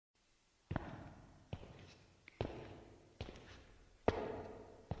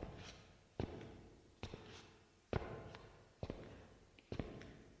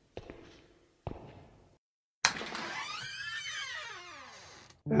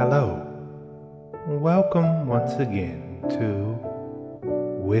Hello, welcome once again to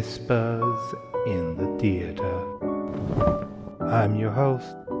Whispers in the Theater. I'm your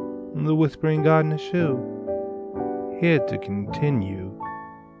host, the Whispering Gardener Shoe, here to continue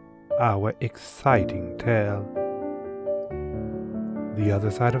our exciting tale. The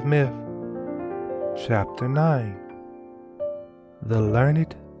Other Side of Myth, Chapter 9, The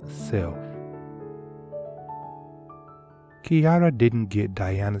Learned Sylph. Kiara didn't get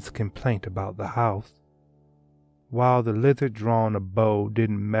Diana's complaint about the house. While the lizard-drawn abode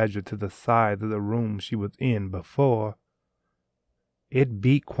didn't measure to the size of the room she was in before, it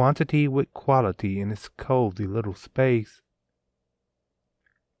beat quantity with quality in its cozy little space.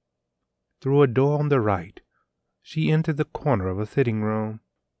 Through a door on the right, she entered the corner of a sitting room.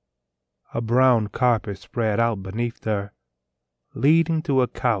 A brown carpet spread out beneath her, leading to a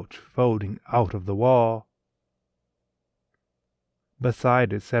couch folding out of the wall.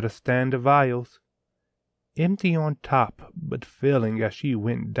 Beside it sat a stand of vials, empty on top but filling as she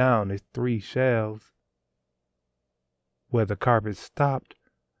went down its 3 shelves. Where the carpet stopped,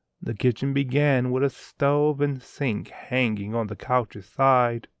 the kitchen began with a stove and sink hanging on the couch's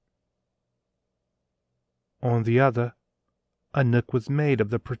side. On the other, a nook was made of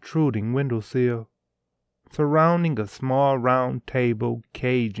the protruding windowsill, surrounding a small round table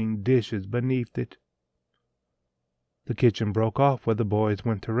caging dishes beneath it. The kitchen broke off where the boys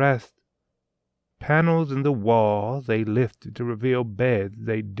went to rest. Panels in the wall they lifted to reveal beds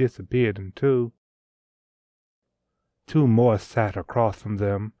they disappeared into. 2 more sat across from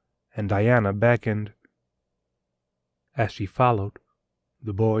them, and Diana beckoned. As she followed,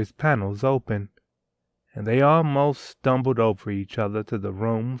 the boys' panels opened, and they almost stumbled over each other to the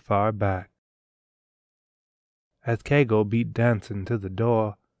room far back. As Kago beat dancing to the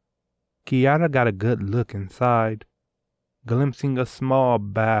door, Kiara got a good look inside, glimpsing a small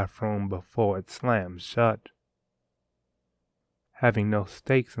bathroom before it slammed shut. Having no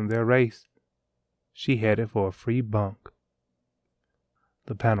stakes in their race, she headed for a free bunk.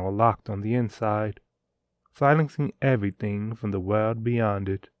 The panel locked on the inside, silencing everything from the world beyond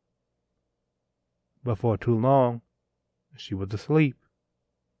it. Before too long, she was asleep.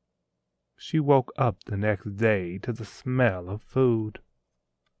 She woke up the next day to the smell of food.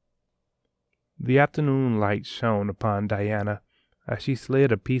 The afternoon light shone upon Diana as she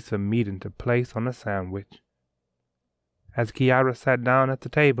slid a piece of meat into place on a sandwich. As Kiara sat down at the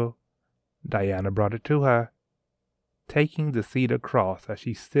table, Diana brought it to her, taking the seat across as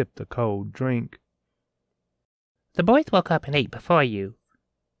she sipped the cold drink. "The boys woke up and ate before you."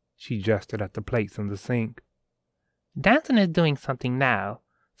 She gestured at the plates in the sink. "Danson is doing something now,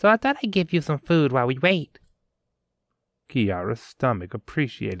 so I thought I'd give you some food while we wait." Kiara's stomach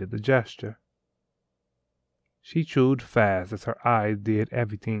appreciated the gesture. She chewed fast as her eyes did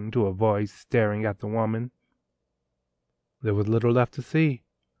everything to avoid staring at the woman. There was little left to see.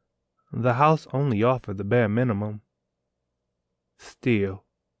 The house only offered the bare minimum. Still,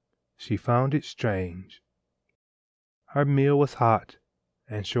 she found it strange. Her meal was hot,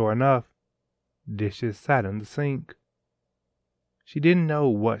 and sure enough, dishes sat in the sink. She didn't know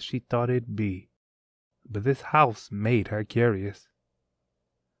what she thought it'd be, but this house made her curious.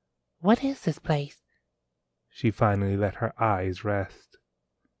 "What is this place?" She finally let her eyes rest.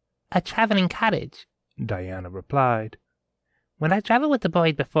 "A traveling cottage," Diana replied. "When I traveled with the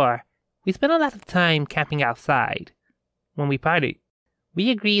boys before, we spent a lot of time camping outside. When we parted,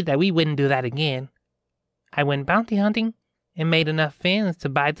 we agreed that we wouldn't do that again. I went bounty hunting and made enough fins to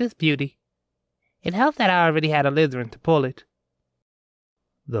buy this beauty. It helped that I already had a lizard to pull it."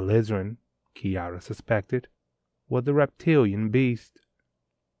 The lizard, Kiara suspected, was a reptilian beast.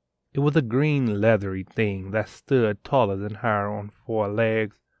 It was a green leathery thing that stood taller than her on 4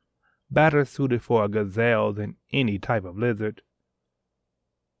 legs, better suited for a gazelle than any type of lizard.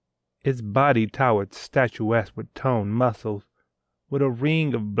 Its body towered statuesque with toned muscles, with a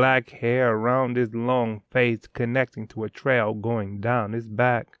ring of black hair around its long face connecting to a trail going down its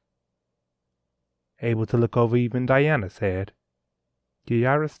back. Able to look over even Diana's head,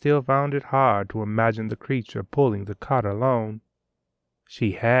 Kiara still found it hard to imagine the creature pulling the cart alone.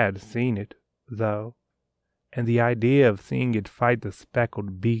 She had seen it, though, and the idea of seeing it fight the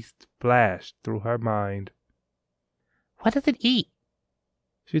speckled beast flashed through her mind. "What does it eat?"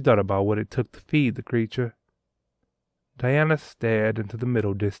 She thought about what it took to feed the creature. Diana stared into the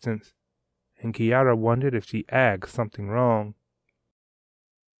middle distance, and Kiara wondered if she asked something wrong.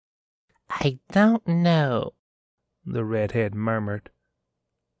 "I don't know," the redhead murmured.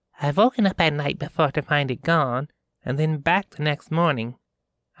 "I've woken up at night before to find it gone, and then back the next morning.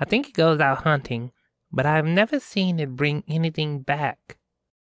 I think it goes out hunting, but I've never seen it bring anything back."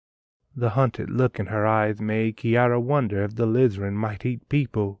 The hunted look in her eyes made Kiara wonder if the lizard might eat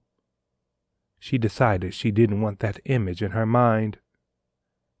people. She decided she didn't want that image in her mind.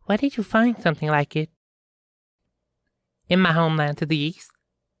 Where did you find something like it? In my homeland to the east.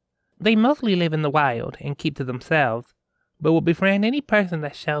 They mostly live in the wild and keep to themselves, but will befriend any person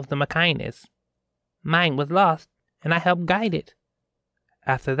that shows them a kindness. Mine was lost, and I helped guide it.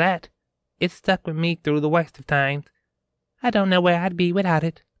 After that, it stuck with me through the worst of times. I don't know where I'd be without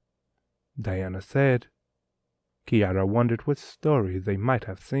it, Diana said. Kiara wondered what stories they might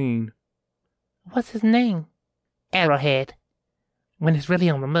have seen. What's his name? Arrowhead. When it's really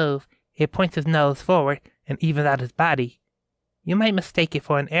on the move, it points his nose forward and evens out his body. You might mistake it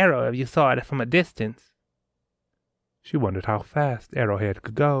for an arrow if you saw it from a distance. She wondered how fast Arrowhead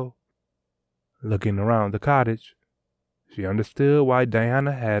could go. Looking around the cottage, she understood why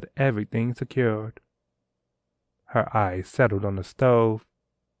Diana had everything secured. Her eyes settled on the stove.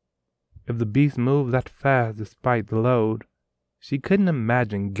 If the beast moved that fast despite the load, she couldn't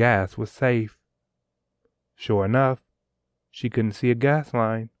imagine gas was safe. Sure enough, she couldn't see a gas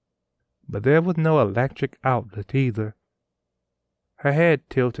line, but there was no electric outlet either. Her head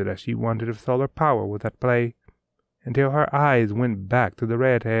tilted as she wondered if solar power was at play, until her eyes went back to the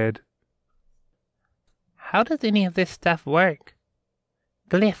redhead. How does any of this stuff work?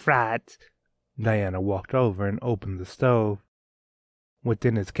 Glyph rods. Diana walked over and opened the stove.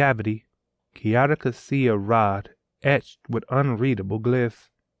 Within its cavity, Kiara could see a rod etched with unreadable glyphs.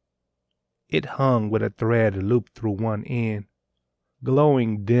 It hung with a thread looped through one end,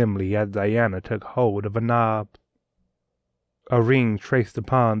 glowing dimly as Diana took hold of a knob. A ring traced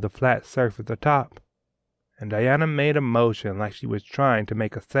upon the flat surface atop, and Diana made a motion like she was trying to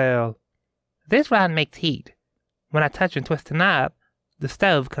make a sail. This rod makes heat. When I touch and twist the knob, the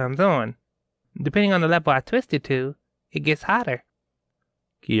stove comes on. Depending on the level I twist it to, it gets hotter.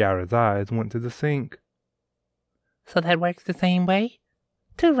 Kiara's eyes went to the sink. So that works the same way?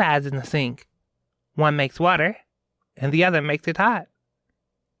 2 rods in the sink. One makes water, and the other makes it hot.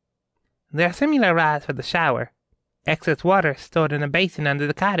 There are similar rods for the shower. Excess water stored in a basin under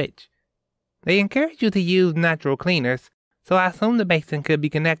the cottage. They encourage you to use natural cleaners, so I assume the basin could be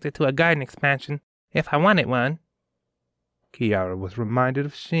connected to a garden expansion if I wanted one. Kiara was reminded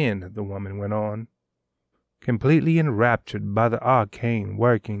of Shin as the woman went on, completely enraptured by the arcane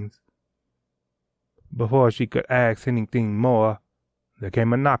workings. Before she could ask anything more, there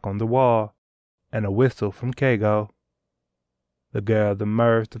came a knock on the wall, and a whistle from Kago. The girls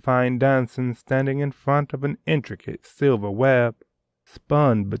emerged to find Danson standing in front of an intricate silver web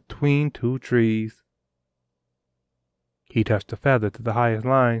spun between 2 trees. He touched a feather to the highest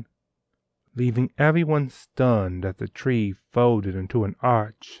line, leaving everyone stunned as the tree folded into an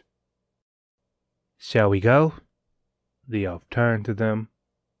arch. "Shall we go?" The elf turned to them.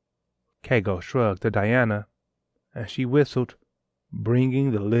 Kago shrugged to Diana, and she whistled,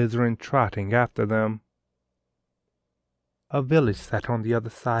 bringing the lizard trotting after them. A village sat on the other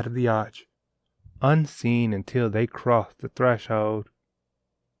side of the arch, unseen until they crossed the threshold.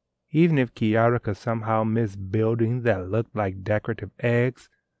 Even if Kiara could somehow miss buildings that looked like decorative eggs,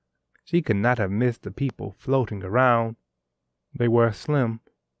 she could not have missed the people floating around. They were a slim,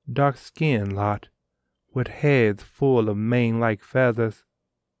 dark-skinned lot, with heads full of mane-like feathers.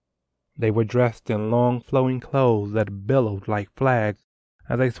 They were dressed in long flowing clothes that billowed like flags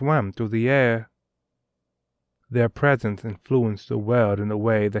as they swam through the air. Their presence influenced the world in a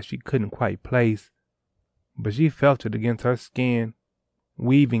way that she couldn't quite place, but she felt it against her skin,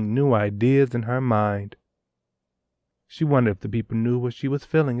 weaving new ideas in her mind. She wondered if the people knew what she was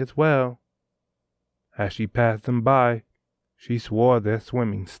feeling as well. As she passed them by, she swore their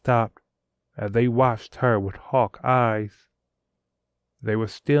swimming stopped as they watched her with hawk eyes. They were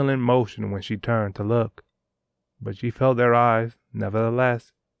still in motion when she turned to look, but she felt their eyes,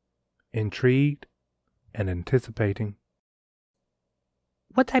 nevertheless, intrigued and anticipating.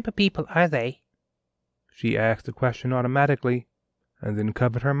 What type of people are they? She asked the question automatically, and then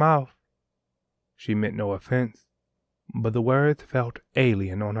covered her mouth. She meant no offense, but the words felt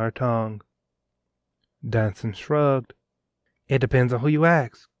alien on her tongue. Danson shrugged. "It depends on who you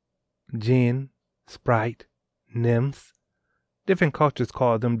ask. Jinn, sprite, nymphs. Different cultures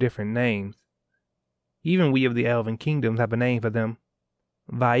call them different names. Even we of the Elven Kingdoms have a name for them.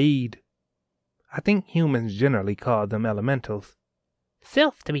 Vaid. I think humans generally call them elementals."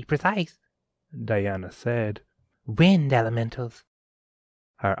 Sylph, to be precise, Diana said. "Wind elementals."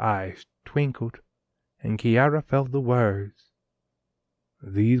 Her eyes twinkled, and Kiara felt the words.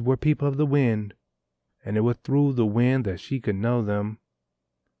 These were people of the wind, and it was through the wind that she could know them.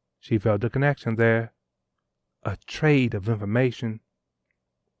 She felt a connection there, a trade of information.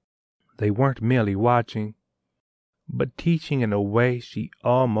 They weren't merely watching, but teaching in a way she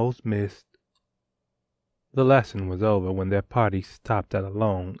almost missed. The lesson was over when their party stopped at a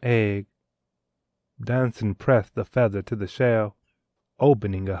long egg. Danson pressed the feather to the shell,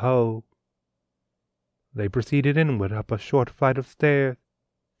 opening a hole. They proceeded inward up a short flight of stairs,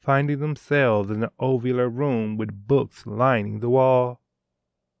 finding themselves in an ovular room with books lining the wall.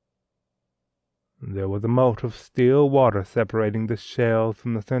 There was a moat of still water separating the shells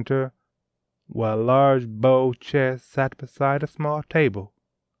from the center, while a large bow chair sat beside a small table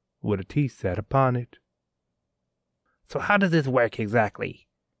with a tea set upon it. So how does this work exactly?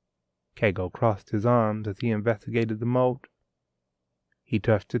 Kago crossed his arms as he investigated the moat. He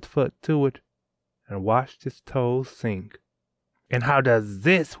touched his foot to it and watched his toes sink. And how does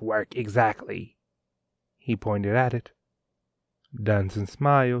this work exactly? He pointed at it. Danson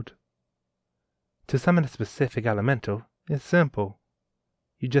smiled. To summon a specific elemental, it's simple.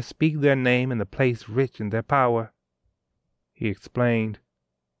 You just speak their name in the place rich in their power. He explained,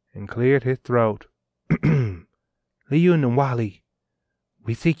 and cleared his throat. Liu Nwali,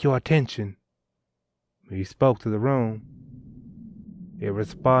 we seek your attention. He spoke to the room. It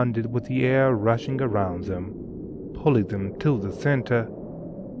responded with the air rushing around them, pulling them to the center.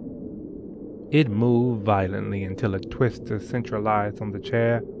 It moved violently until a twister centralized on the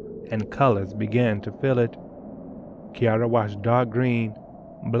chair and colors began to fill it. Kiara watched dark green,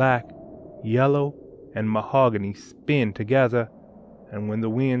 black, yellow, and mahogany spin together, and when the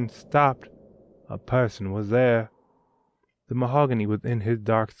wind stopped, a person was there. The mahogany was in his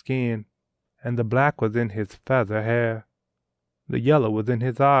dark skin, and the black was in his feather hair. The yellow was in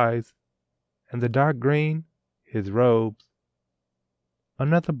his eyes, and the dark green, his robes.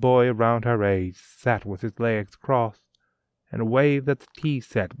 Another boy around her age sat with his legs crossed, and waved at the tea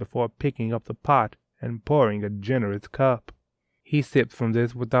set before picking up the pot and pouring a generous cup. He sipped from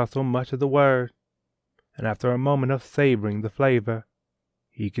this without so much as a word, and after a moment of savoring the flavor,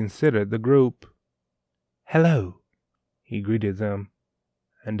 he considered the group. "Hello," he greeted them,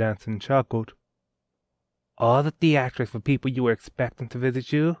 and Danson chuckled. "All the theatrics for people you were expecting to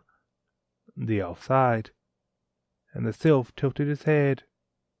visit you?" The elf sighed, and the Sylph tilted his head.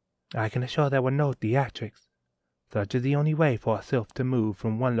 "I can assure there were no theatrics. Such is the only way for a Sylph to move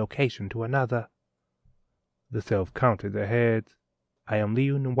from one location to another." The Sylph counted their heads. "I am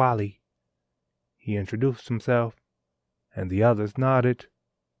Liu Nwali." He introduced himself, and the others nodded.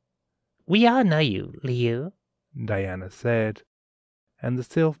 "We all know you, Liu," Diana said, and the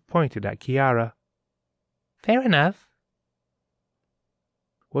Sylph pointed at Kiara. "Fair enough."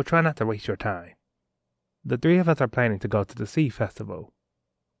 "We'll try not to waste your time. The three of us are planning to go to the Sea Festival.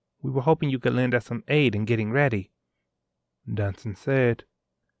 We were hoping you could lend us some aid in getting ready," Danson said,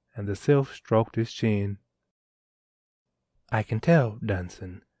 and the Sylph stroked his chin. "I can tell,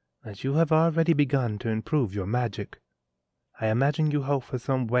 Danson, that you have already begun to improve your magic. I imagine you hope for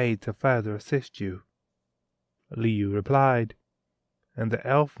some way to further assist you," Liu replied, and the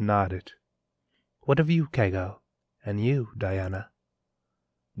elf nodded. "What of you, Kago? And you, Diana?"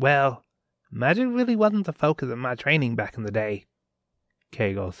 "Well, magic really wasn't the focus of my training back in the day,"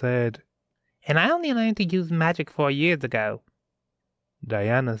 Kago said. "And I only learned to use magic 4 years ago,"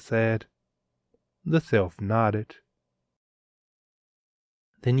 Diana said. The Sylph nodded.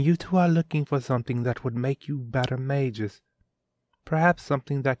 "Then you two are looking for something that would make you better mages. Perhaps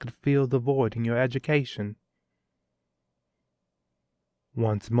something that could fill the void in your education."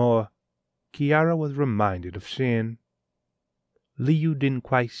 Once more, Kiara was reminded of Shin. Liu didn't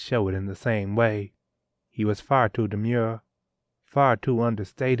quite show it in the same way. He was far too demure, far too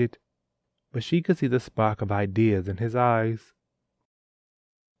understated, but she could see the spark of ideas in his eyes.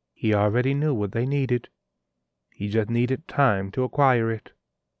 He already knew what they needed. He just needed time to acquire it.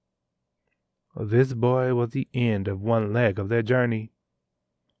 This boy was the end of one leg of their journey,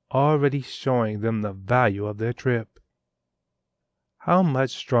 already showing them the value of their trip. How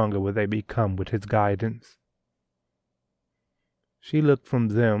much stronger would they become with his guidance? She looked from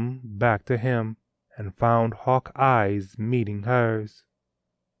them back to him and found hawk eyes meeting hers.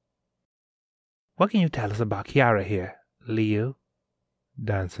 "What can you tell us about Kiara here, Liu?"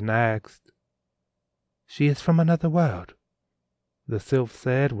 Danson asked. "She is from another world," the Sylph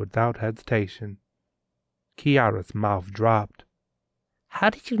said without hesitation. Kiara's mouth dropped. "How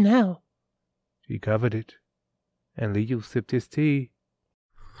did you know?" She covered it, and Liu sipped his tea.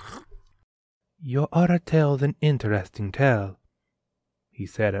 "Your aura tells an interesting tale," he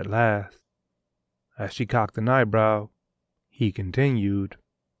said at last. As she cocked an eyebrow, he continued.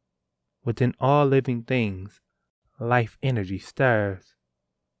 "Within all living things, life energy stirs.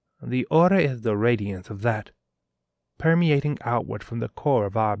 The aura is the radiance of that, permeating outward from the core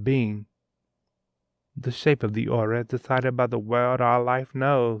of our being, The shape of the aura is decided by the world our life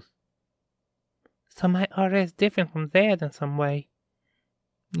knows. So my aura is different from theirs in some way.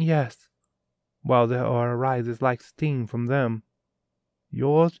 Yes, while their aura rises like steam from them,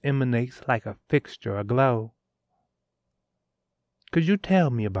 yours emanates like a fixture aglow. Could you tell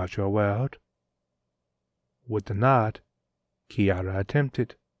me about your world? With a nod, Kiara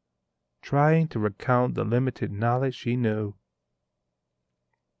attempted, trying to recount the limited knowledge she knew.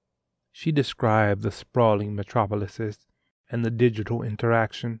 She described the sprawling metropolises and the digital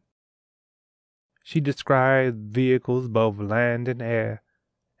interaction. She described vehicles both land and air,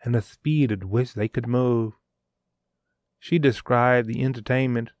 and the speed at which they could move. She described the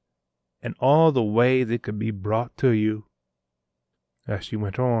entertainment and all the ways it could be brought to you. As she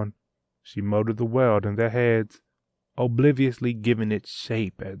went on, she molded the world in their heads, obliviously giving it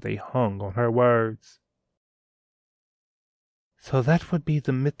shape as they hung on her words. So that would be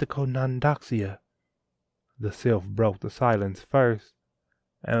the mythical Nandaxia. The Sylph broke the silence first,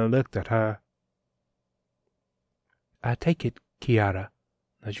 and looked at her. I take it, Kiara,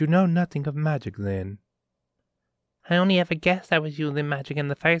 that you know nothing of magic then. I only ever guessed I was using magic in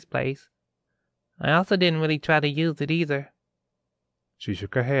the first place. I also didn't really try to use it either. She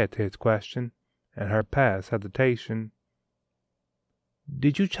shook her head to his question, and her past hesitation.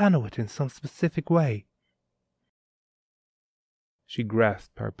 Did you channel it in some specific way? She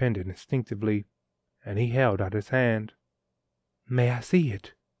grasped her pendant instinctively, and he held out his hand. May I see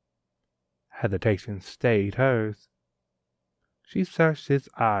it? Hesitation stayed hers. She searched his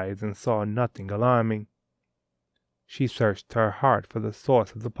eyes and saw nothing alarming. She searched her heart for the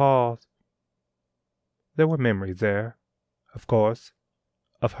source of the pause. There were memories there, of course,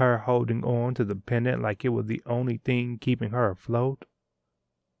 of her holding on to the pendant like it was the only thing keeping her afloat.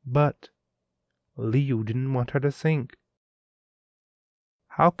 But Liu didn't want her to sink.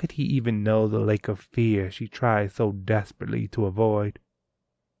 How could he even know the lake of fear she tried so desperately to avoid?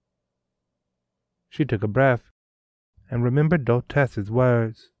 She took a breath and remembered Dotess's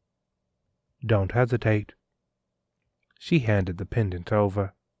words. Don't hesitate. She handed the pendant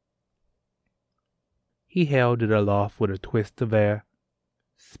over. He held it aloft with a twist of air,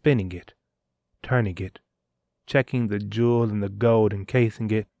 spinning it, turning it, checking the jewel and the gold encasing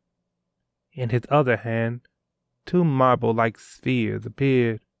it. In his other hand, 2 marble-like spheres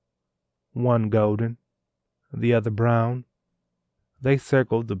appeared, one golden, the other brown. They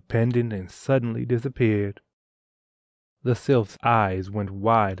circled the pendant and suddenly disappeared. The Sylph's eyes went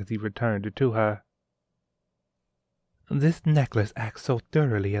wide as he returned it to her. This necklace acts so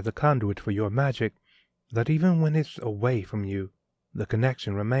thoroughly as a conduit for your magic that even when it's away from you, the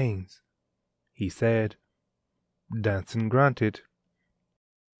connection remains, he said. Danson grunted.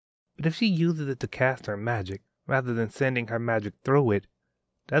 But if she uses it to cast her magic, rather than sending her magic through it,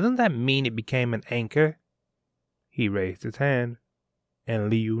 doesn't that mean it became an anchor? He raised his hand, and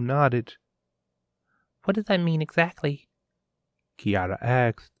Liu nodded. What does that mean exactly? Kiara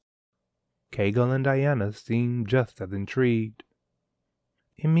asked. Kegel and Diana seemed just as intrigued.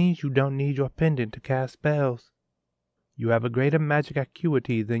 It means you don't need your pendant to cast spells. You have a greater magic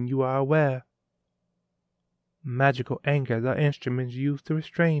acuity than you are aware. Magical anchors are instruments used to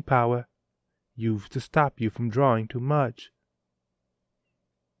restrain power, used to stop you from drawing too much.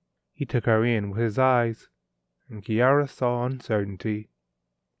 He took her in with his eyes, and Kiara saw uncertainty.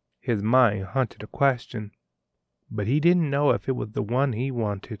 His mind hunted a question, but he didn't know if it was the one he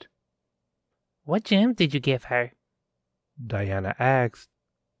wanted. What gems did you give her? Diana asked.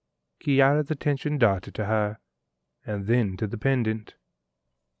 Kiara's attention darted to her, and then to the pendant.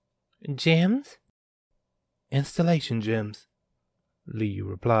 Gems? Installation gems, Liu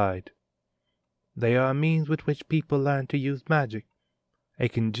replied. They are a means with which people learn to use magic, a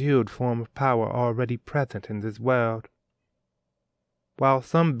congealed form of power already present in this world. While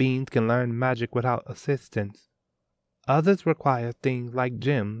some beings can learn magic without assistance, others require things like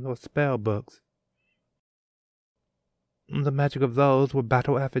gems or spell books. The magic of those were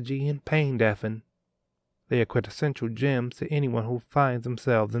Battle Effigy and Pain Deafen. They are quintessential gems to anyone who finds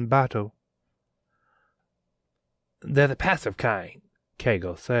themselves in battle. They're the passive kind,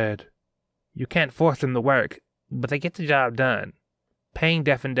 Kegel said. You can't force them to work, but they get the job done. Pain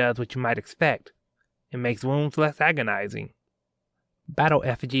Deafen does what you might expect. It makes wounds less agonizing. Battle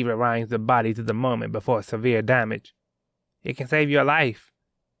Effigy rewinds the body to the moment before severe damage. It can save your life,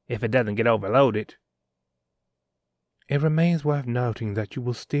 if it doesn't get overloaded. It remains worth noting that you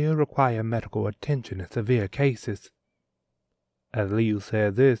will still require medical attention in severe cases. As Liu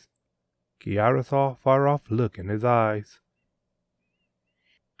said this, Kiara saw a far-off look in his eyes.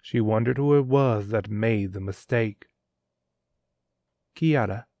 She wondered who it was that made the mistake.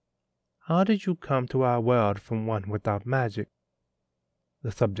 Kiara, How did you come to our world from one without magic?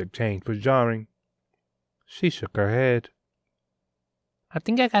 The subject change was jarring. She shook her head. I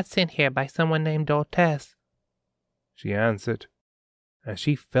think I got sent here by someone named Dortes, she answered, and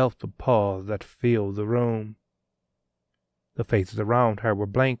she felt the pause that filled the room. The faces around her were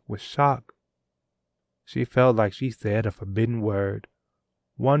blank with shock. She felt like she said a forbidden word,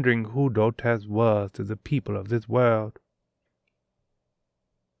 wondering who Dortes was to the people of this world.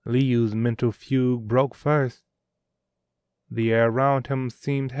 Liu's mental fugue broke first. The air around him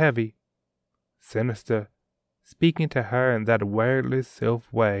seemed heavy, sinister, speaking to her in that wordless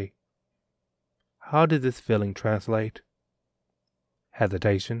Sylph way. How did this feeling translate?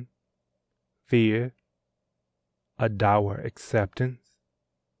 Hesitation? Fear? A dour acceptance?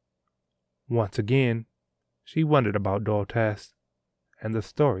 Once again, she wondered about Dortes and the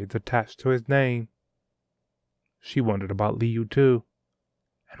stories attached to his name. She wondered about Liu too,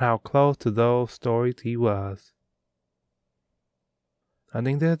 and how close to those stories he was. I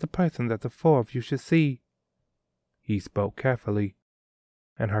think there's a person that the four of you should see. He spoke carefully,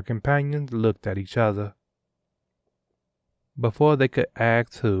 and her companions looked at each other. Before they could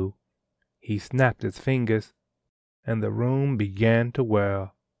ask who, he snapped his fingers, and the room began to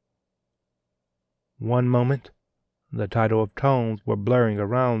whirl. One moment, the title of tones were blurring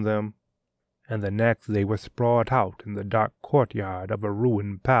around them, and the next they were sprawled out in the dark courtyard of a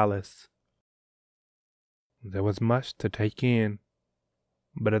ruined palace. There was much to take in,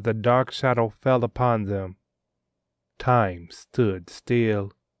 but as the dark shadow fell upon them, time stood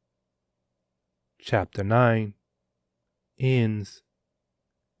still. Chapter 9 ends,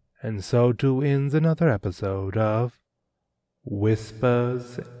 and so too ends another episode of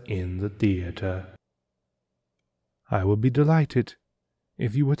Whispers in the Theater. I would be delighted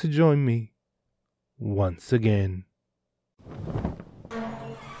if you were to join me once again.